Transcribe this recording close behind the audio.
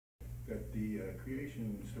that the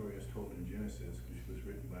creation story is told in Genesis, which was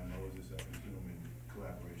written by Moses, I presume, in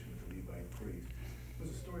collaboration with the Levite priest, was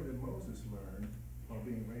a story that Moses learned while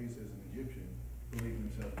being raised as an Egyptian,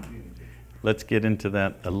 believing himself to be an Egyptian. Let's get into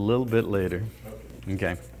that a little bit later.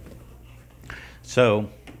 Okay. So,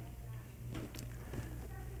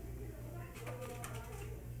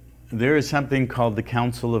 there is something called the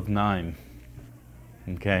Council of Nine,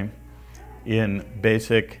 okay, in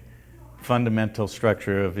basic fundamental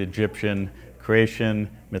structure of Egyptian creation,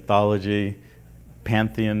 mythology,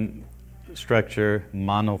 pantheon structure,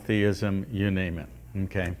 monotheism, you name it,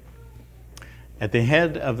 okay. At the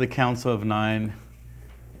head of the Council of Nine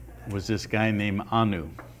was this guy named Anu.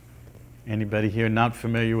 Anybody here not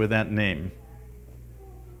familiar with that name?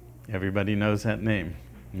 Everybody knows that name,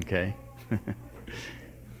 okay.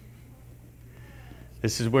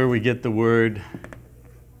 This is where we get the word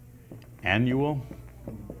annual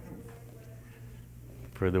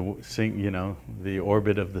for the, the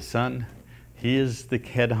orbit of the sun. He is the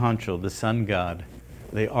head honcho, the sun god,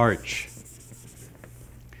 the arch.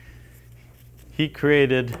 He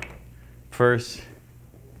created first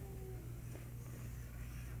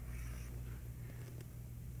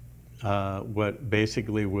what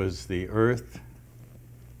basically was the earth,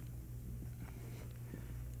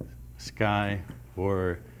 sky,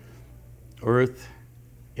 or earth,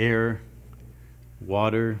 air,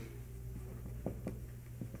 water,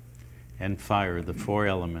 and fire, the four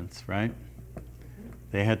elements, right?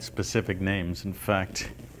 They had specific names. In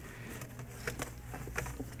fact,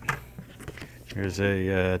 here's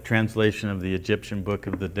a translation of the Egyptian Book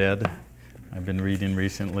of the Dead I've been reading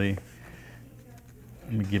recently.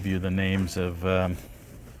 Let me give you the names of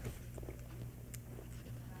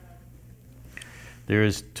there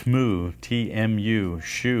is Tmu, T-M-U,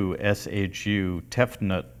 Shu, S-H-U,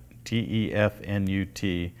 Tefnut,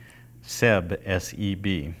 T-E-F-N-U-T, Seb,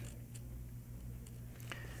 S-E-B.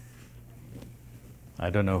 I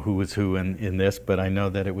don't know who was who in this, but I know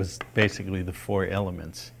that it was basically the four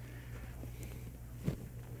elements.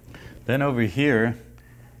 Then over here,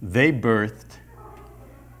 they birthed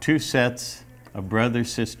two sets of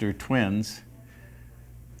brother-sister twins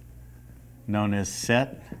known as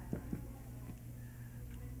Set,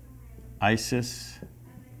 Isis,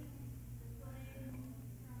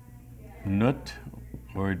 Nut,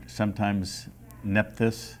 or sometimes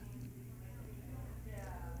Nephthys,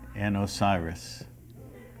 and Osiris.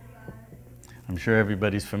 I'm sure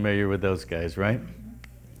everybody's familiar with those guys, right?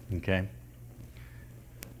 Okay.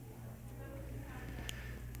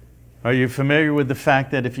 Are you familiar with the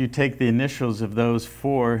fact that if you take the initials of those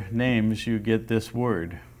four names, you get this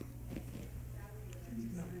word?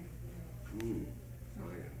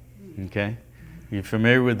 Okay. Are you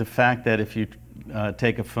familiar with the fact that if you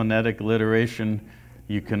take a phonetic alliteration,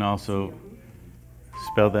 you can also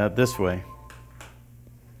spell that this way?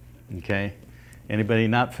 Okay. Anybody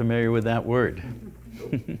not familiar with that word?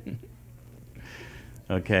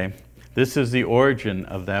 Okay. This is the origin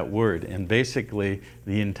of that word, and basically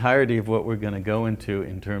the entirety of what we're going to go into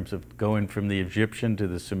in terms of going from the Egyptian to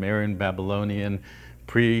the Sumerian, Babylonian,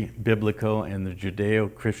 pre-biblical, and the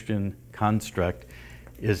Judeo-Christian construct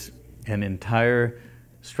is an entire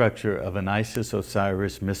structure of an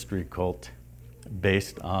Isis-Osiris mystery cult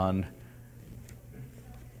based on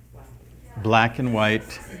black and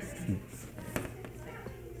white,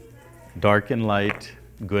 dark and light,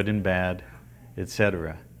 good and bad,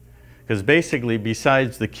 etc. Because basically,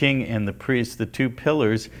 besides the king and the priest, the two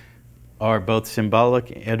pillars are both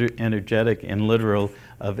symbolic, energetic, and literal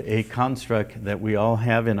of a construct that we all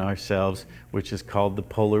have in ourselves, which is called the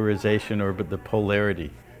polarization or the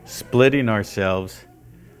polarity, splitting ourselves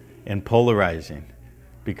and polarizing.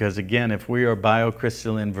 Because again, if we are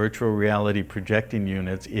biocrystalline virtual reality projecting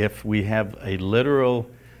units, if we have a literal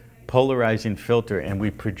polarizing filter and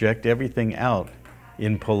we project everything out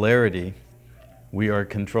in polarity, we are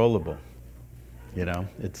controllable.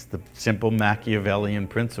 It's the simple Machiavellian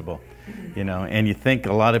principle, and you think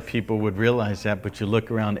a lot of people would realize that, but you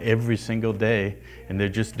look around every single day and they're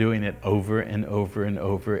just doing it over and over and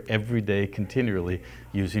over every day continually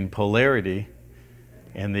using polarity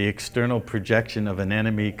and the external projection of an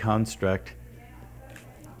enemy construct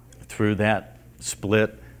through that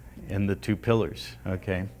split in the two pillars,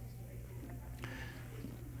 okay?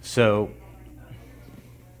 So,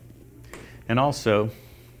 and also,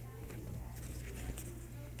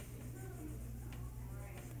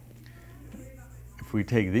 if we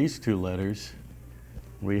take these two letters,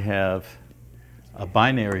 we have a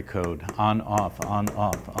binary code, on, off, on,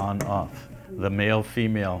 off, on, off, the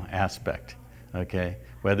male-female aspect, okay?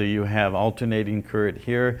 Whether you have alternating current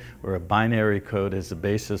here or a binary code as the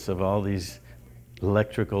basis of all these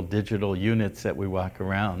electrical digital units that we walk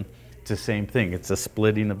around. It's the same thing. It's a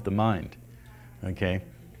splitting of the mind. Okay?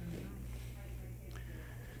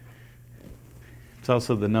 It's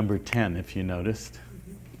also the number 10, if you noticed,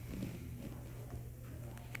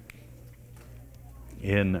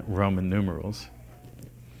 in Roman numerals.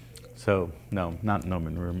 So, no, not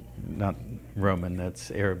Roman, that's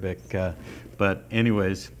Arabic. But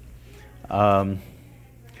anyways,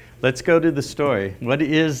 let's go to the story. What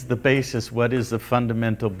is the basis, what is the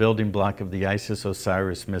fundamental building block of the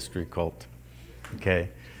Isis-Osiris mystery cult? Okay.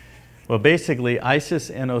 Well, basically, Isis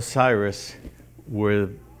and Osiris were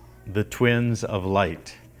the twins of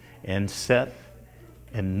light. And Set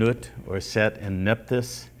and Nut, or Set and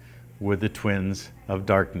Nephthys, were the twins of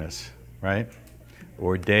darkness, right?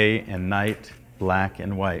 Or day and night, black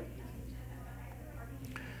and white.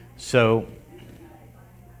 So,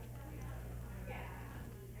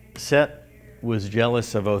 Set was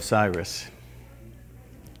jealous of Osiris,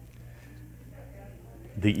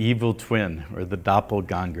 the evil twin, or the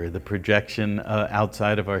doppelganger, the projection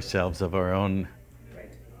outside of ourselves of our own,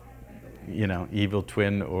 evil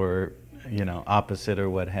twin or, opposite or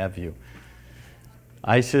what have you.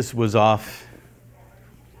 Isis was off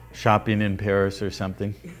shopping in Paris or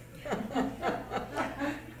something. I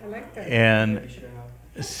like that. And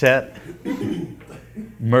Set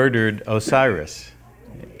murdered Osiris.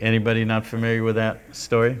 Anybody not familiar with that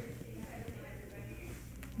story?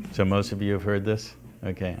 So most of you have heard this?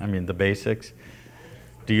 Okay, I mean the basics.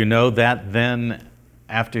 Do you know that then,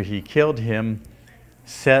 after he killed him,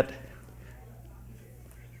 Set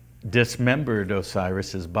dismembered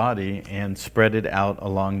Osiris's body and spread it out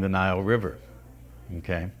along the Nile River?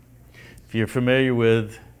 Okay. If you're familiar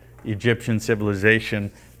with Egyptian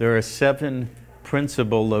civilization, there are 7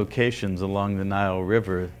 principal locations along the Nile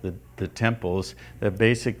River, the temples, that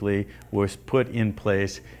basically were put in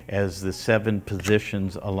place as the 7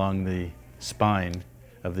 positions along the spine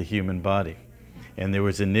of the human body. And there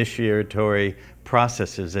was initiatory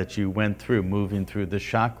processes that you went through, moving through the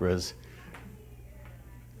chakras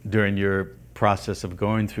during your process of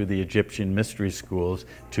going through the Egyptian mystery schools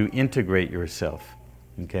to integrate yourself.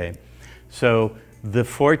 Okay? So the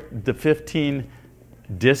 15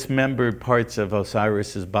 dismembered parts of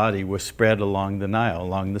Osiris's body were spread along the Nile,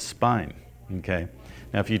 along the spine. Okay?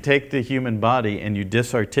 Now if you take the human body and you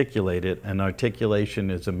disarticulate it, an articulation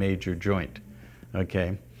is a major joint.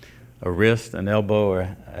 Okay? A wrist, an elbow,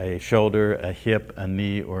 or a shoulder, a hip, a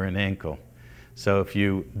knee, or an ankle. So if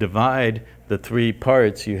you divide the 3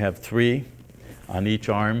 parts, you have 3 on each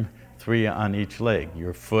arm, 3 on each leg.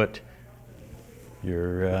 Your foot,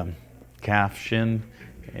 your calf, shin,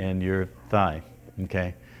 and your thigh.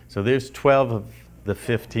 Okay? So there's 12 of the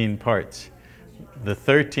 15 parts. The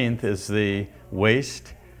 13th is the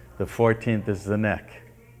waist, the 14th is the neck.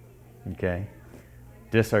 Okay?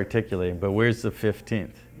 Disarticulating, but where's the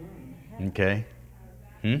 15th? Okay?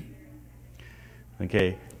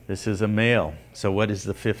 Okay, this is a male. So what is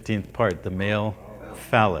the 15th part? The male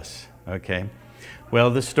phallus. Okay?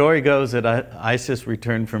 Well, the story goes that Isis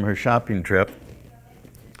returned from her shopping trip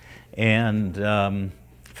and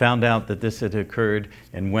found out that this had occurred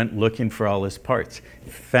and went looking for all his parts.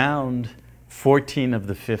 Found 14 of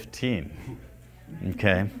the 15.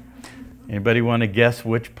 Okay? Anybody want to guess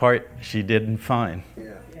which part she didn't find?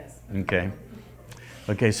 Yeah. Yes. Okay.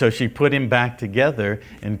 Okay, so she put him back together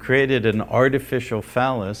and created an artificial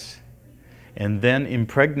phallus and then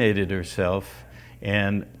impregnated herself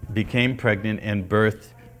and became pregnant and birthed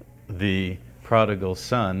the prodigal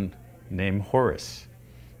son named Horus.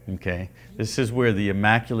 Okay, this is where the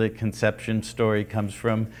Immaculate Conception story comes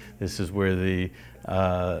from. This is where the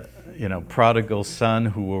prodigal son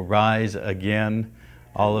who will rise again,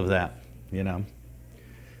 all of that,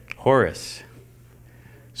 Horus.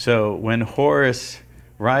 So when Horus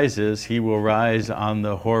rises, he will rise on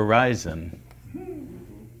the horizon.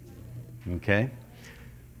 Okay?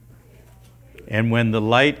 And when the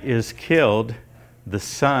light is killed, the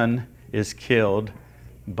sun is killed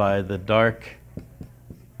by the dark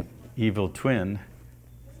evil twin.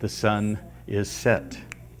 The sun is Set.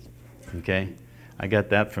 Okay? I got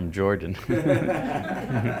that from Jordan.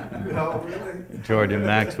 No, really? Jordan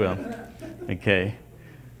Maxwell. Okay?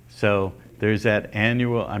 So there's that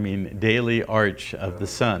daily arch of the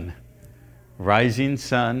sun. Rising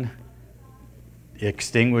sun,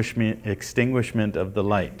 extinguishment of the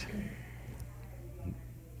light.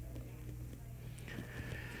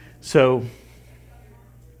 So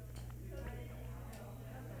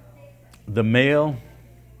the male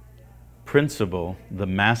principle, the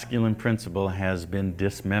masculine principle, has been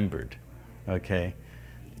dismembered. Okay?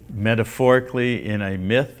 metaphorically in a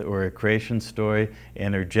myth or a creation story,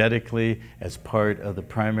 energetically as part of the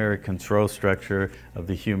primary control structure of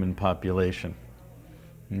the human population.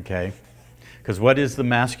 Okay? Because what is the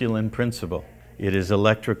masculine principle? It is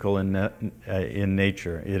electrical in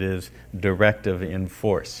nature. It is directive in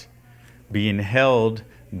force, being held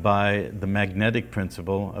by the magnetic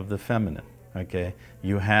principle of the feminine. Okay?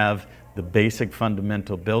 You have the basic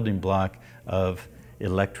fundamental building block of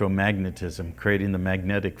electromagnetism, creating the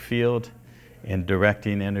magnetic field and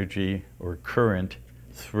directing energy or current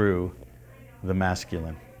through the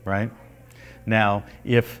masculine, right? Now,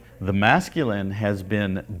 if the masculine has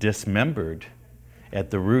been dismembered at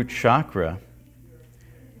the root chakra,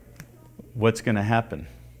 what's going to happen?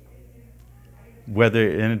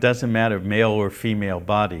 And it doesn't matter male or female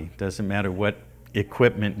body, doesn't matter what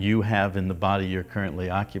equipment you have in the body you're currently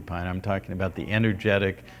occupying. I'm talking about the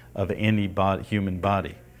energetic of any human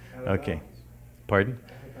body. Okay. Pardon?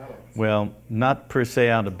 Well, not per se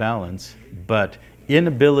out of balance, but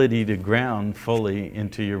inability to ground fully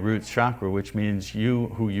into your root chakra, which means you,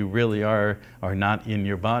 who you really are not in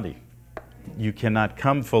your body. You cannot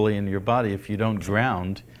come fully in your body if you don't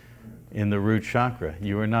ground in the root chakra.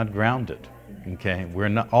 You are not grounded. Okay?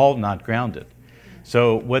 We're all not grounded.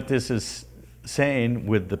 So what this is saying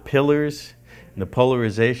with the pillars and the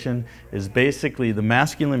polarization is basically the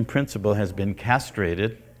masculine principle has been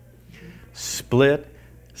castrated, split,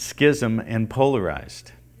 schism, and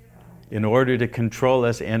polarized in order to control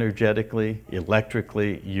us energetically,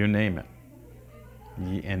 electrically, you name it.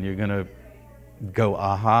 And you're going to go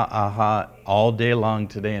aha, aha all day long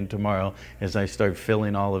today and tomorrow as I start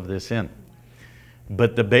filling all of this in.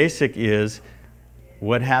 But the basic is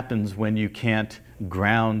what happens when you can't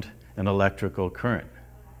ground an electrical current.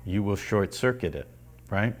 You will short circuit it,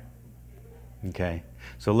 right? Okay.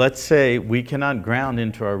 So let's say we cannot ground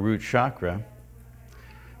into our root chakra.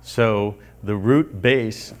 So the root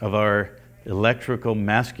base of our electrical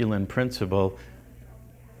masculine principle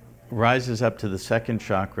rises up to the second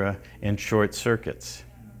chakra and short circuits.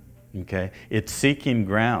 Okay. It's seeking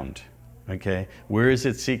ground. Okay. Where is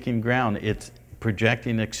it seeking ground? It's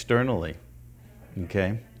projecting externally.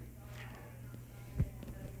 Okay.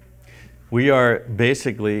 We are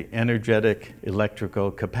basically energetic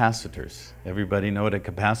electrical capacitors. Everybody know what a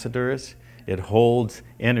capacitor is? It holds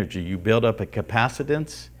energy. You build up a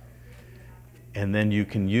capacitance, and then you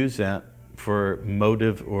can use that for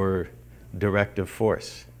motive or directive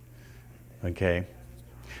force. Okay?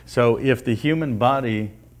 So if the human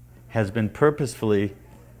body has been purposefully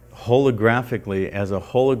holographically as a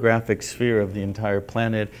holographic sphere of the entire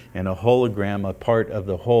planet and a hologram, a part of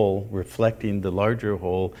the whole, reflecting the larger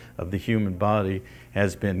whole of the human body,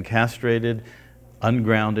 has been castrated,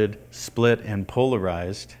 ungrounded, split, and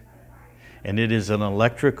polarized. And it is an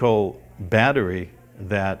electrical battery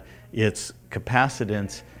that its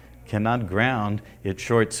capacitance cannot ground, it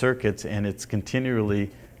short circuits, and it's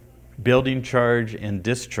continually building charge and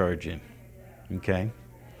discharging. Okay?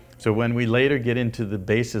 So when we later get into the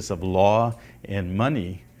basis of law and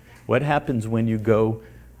money, what happens when you go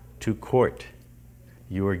to court?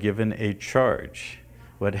 You are given a charge.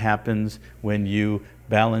 What happens when you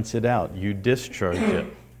balance it out? You discharge it.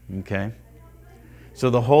 Okay? So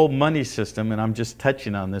the whole money system, and I'm just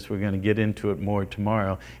touching on this, we're going to get into it more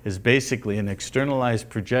tomorrow, is basically an externalized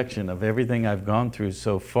projection of everything I've gone through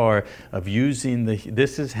so far of using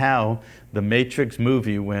this is how the Matrix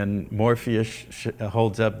movie, when Morpheus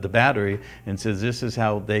holds up the battery and says this is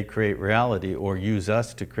how they create reality or use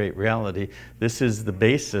us to create reality, this is the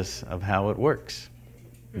basis of how it works.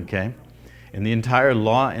 Okay? And the entire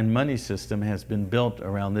law and money system has been built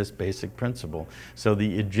around this basic principle. So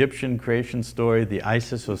the Egyptian creation story, the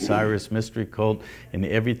Isis-Osiris mystery cult, and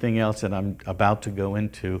everything else that I'm about to go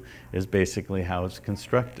into is basically how it's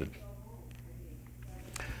constructed.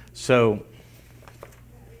 So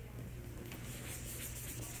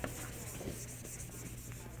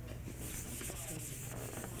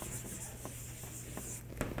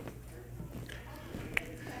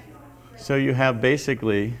you have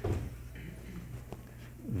basically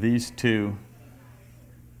these two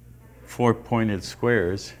four-pointed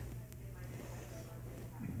squares,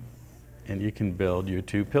 and you can build your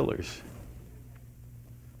two pillars.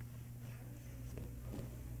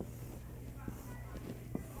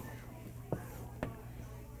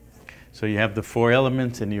 So you have the four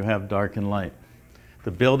elements and you have dark and light.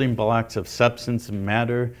 The building blocks of substance and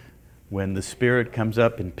matter, when the spirit comes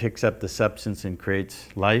up and picks up the substance and creates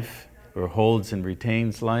life, or holds and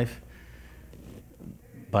retains life,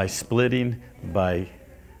 by splitting, by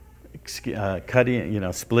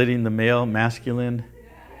cutting, splitting the male, masculine,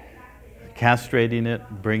 castrating it,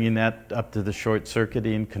 bringing that up to the short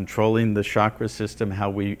circuiting, controlling the chakra system, how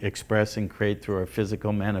we express and create through our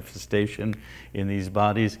physical manifestation in these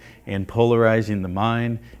bodies, and polarizing the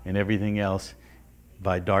mind and everything else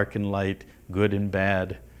by dark and light, good and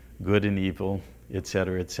bad, good and evil,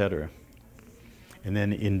 etc., etc. And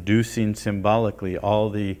then inducing symbolically all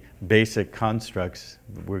the basic constructs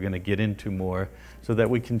we're going to get into more, so that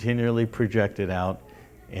we continually project it out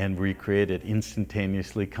and recreate it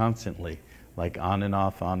instantaneously, constantly, like on and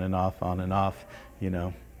off, on and off, on and off, you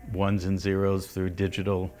know, ones and zeros through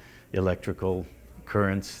digital electrical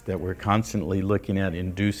currents that we're constantly looking at,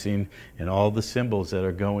 inducing, and all the symbols that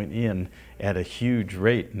are going in at a huge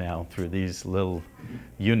rate now through these little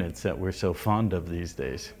units that we're so fond of these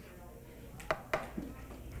days.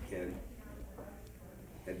 Ken,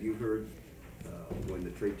 have you heard when the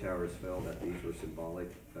trade towers fell that these were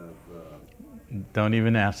symbolic of... Don't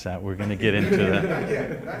even ask that. We're going to get into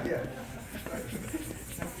that. Not yet.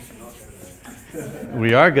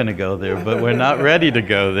 We are going to go there, but we're not ready to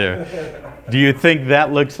go there. Do you think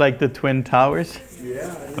that looks like the Twin Towers?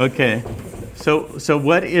 Yeah. Okay. So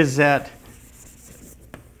what is that?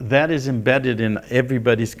 That is embedded in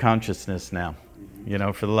everybody's consciousness now, you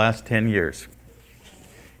know, for the last 10 years.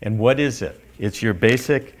 And what is it? It's your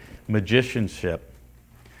basic magicianship.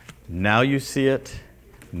 Now you see it,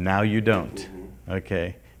 now you don't.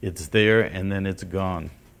 Okay. It's there and then it's gone.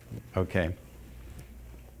 Okay.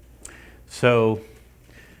 So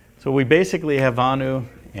we basically have Anu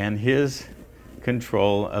and his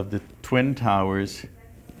control of the twin towers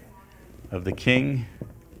of the king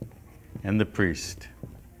and the priest.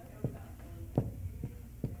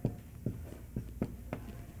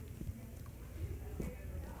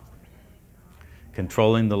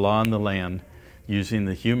 Controlling the law and the land, using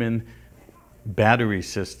the human battery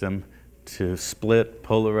system to split,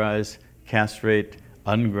 polarize, castrate,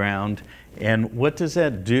 unground. And what does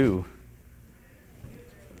that do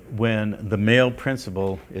when the male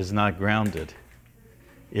principle is not grounded?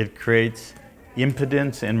 It creates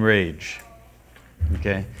impotence and rage.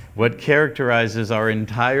 Okay? What characterizes our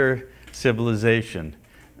entire civilization?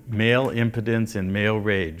 Male impotence and male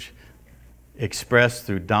rage, expressed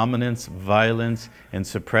through dominance, violence, and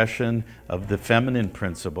suppression of the feminine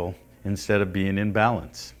principle instead of being in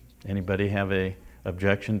balance. Anybody have an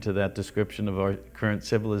objection to that description of our current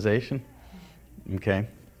civilization? Okay.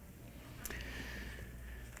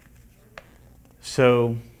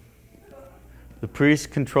 So the priests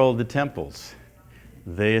controlled the temples.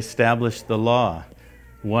 They established the law.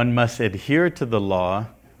 One must adhere to the law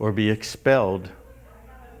or be expelled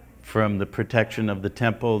from the protection of the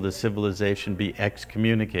temple, the civilization be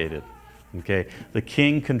excommunicated. Okay? The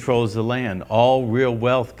king controls the land. All real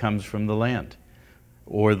wealth comes from the land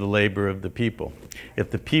or the labor of the people. If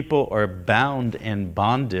the people are bound and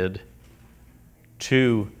bonded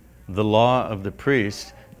to the law of the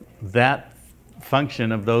priest, that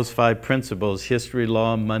function of those five principles, history,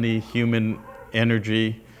 law, money, human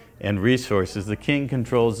energy, and resources. The king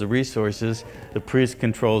controls the resources, the priest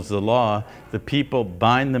controls the law, the people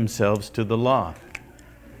bind themselves to the law.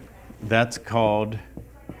 That's called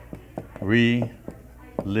re-lig-ion,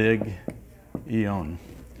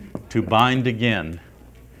 to bind again.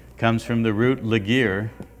 Comes from the root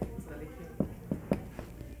ligir,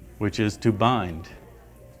 which is to bind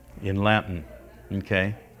in Latin,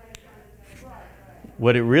 okay?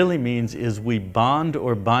 What it really means is we bond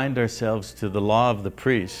or bind ourselves to the law of the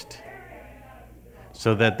priest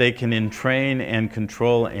so that they can entrain and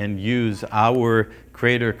control and use our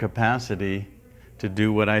creator capacity to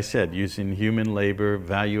do what I said, using human labor,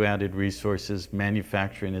 value-added resources,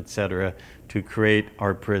 manufacturing, etc., to create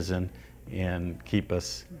our prison and keep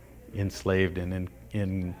us enslaved and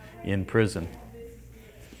in prison.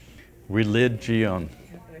 Religion.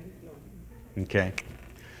 Okay.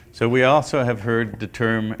 So we also have heard the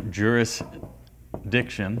term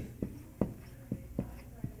jurisdiction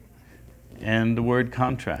and the word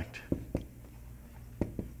contract.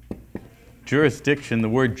 Jurisdiction, the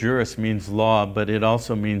word juris means law, but it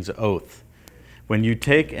also means oath. When you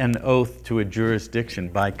take an oath to a jurisdiction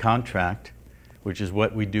by contract, which is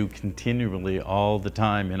what we do continually all the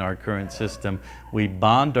time in our current system, we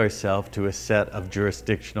bond ourselves to a set of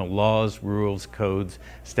jurisdictional laws, rules, codes,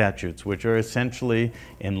 statutes, which are essentially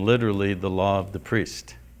and literally the law of the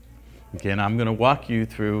priest. Okay, and I'm going to walk you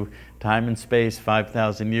through time and space,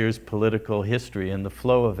 5,000 years, political history, and the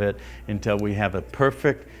flow of it until we have a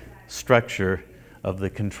perfect structure of the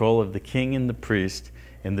control of the king and the priest,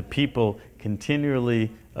 and the people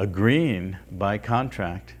continually agreeing by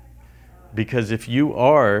contract. Because if you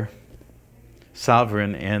are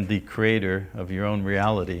sovereign and the creator of your own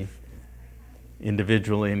reality,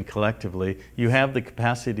 individually and collectively, you have the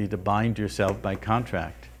capacity to bind yourself by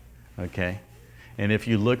contract, okay? And if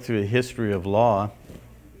you look through the history of law,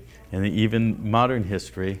 and even modern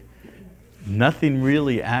history, nothing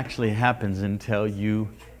really actually happens until you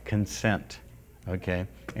consent, okay?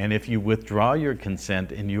 And if you withdraw your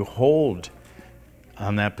consent and you hold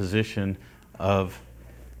on that position of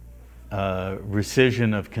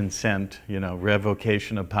rescission of consent,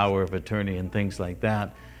 revocation of power of attorney and things like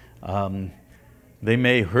that, they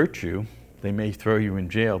may hurt you, they may throw you in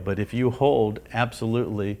jail, but if you hold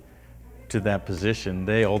absolutely to that position,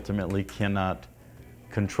 they ultimately cannot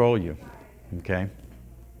control you, okay?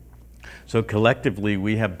 So collectively,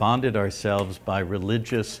 we have bonded ourselves by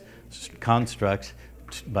religious constructs,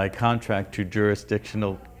 by contract to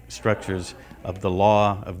jurisdictional structures of the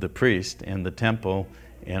law of the priest and the temple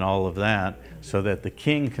and all of that, so that the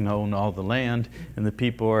king can own all the land and the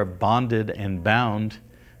people are bonded and bound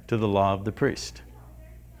to the law of the priest.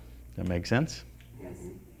 That make sense?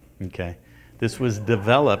 Okay. This was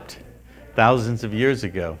developed thousands of years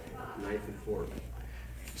ago. Knife and fork.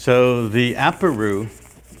 So the Aparu,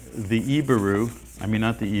 the Iberu, I mean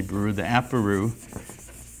not the Iberu, the Aparu,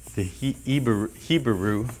 the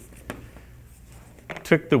Hebrew,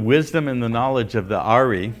 took the wisdom and the knowledge of the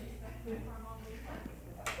Ari,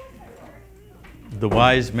 the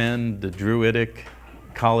wise men, the Druidic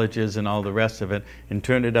colleges and all the rest of it, and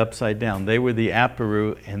turned it upside down. They were the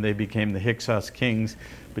Aparu, and they became the Hyksos kings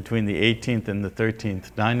between the 18th and the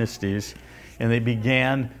 13th dynasties, and they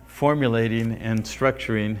began formulating and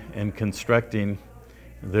structuring and constructing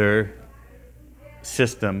their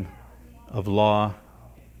system of law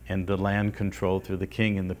and the land control through the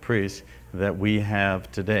king and the priest that we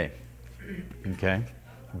have today, okay?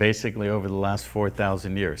 Basically over the last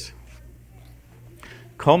 4,000 years.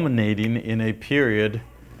 Culminating in a period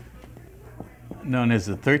known as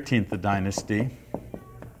the 13th dynasty,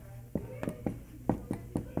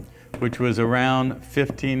 which was around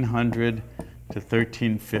 1500 to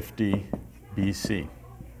 1350 BC.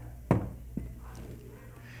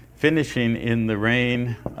 Finishing in the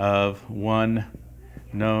reign of one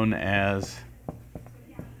known as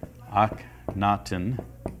Akhenaten.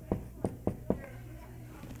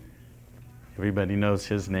 Everybody knows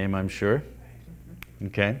his name, I'm sure.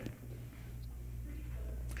 Okay?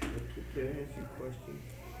 Can I ask you a question?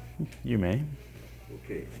 You may.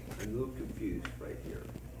 Okay, I'm a little confused right here.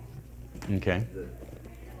 Okay.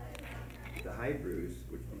 The Hebrews,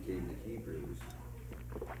 which became the Hebrews,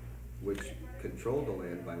 which controlled the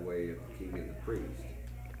land by way of the king and the priest,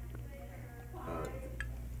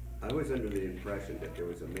 I was under the impression that there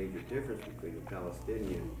was a major difference between the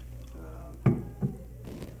Palestinian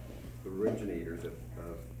originators or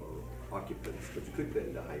occupants, which could have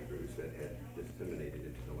been the Hebrews that had disseminated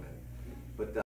into the land. But the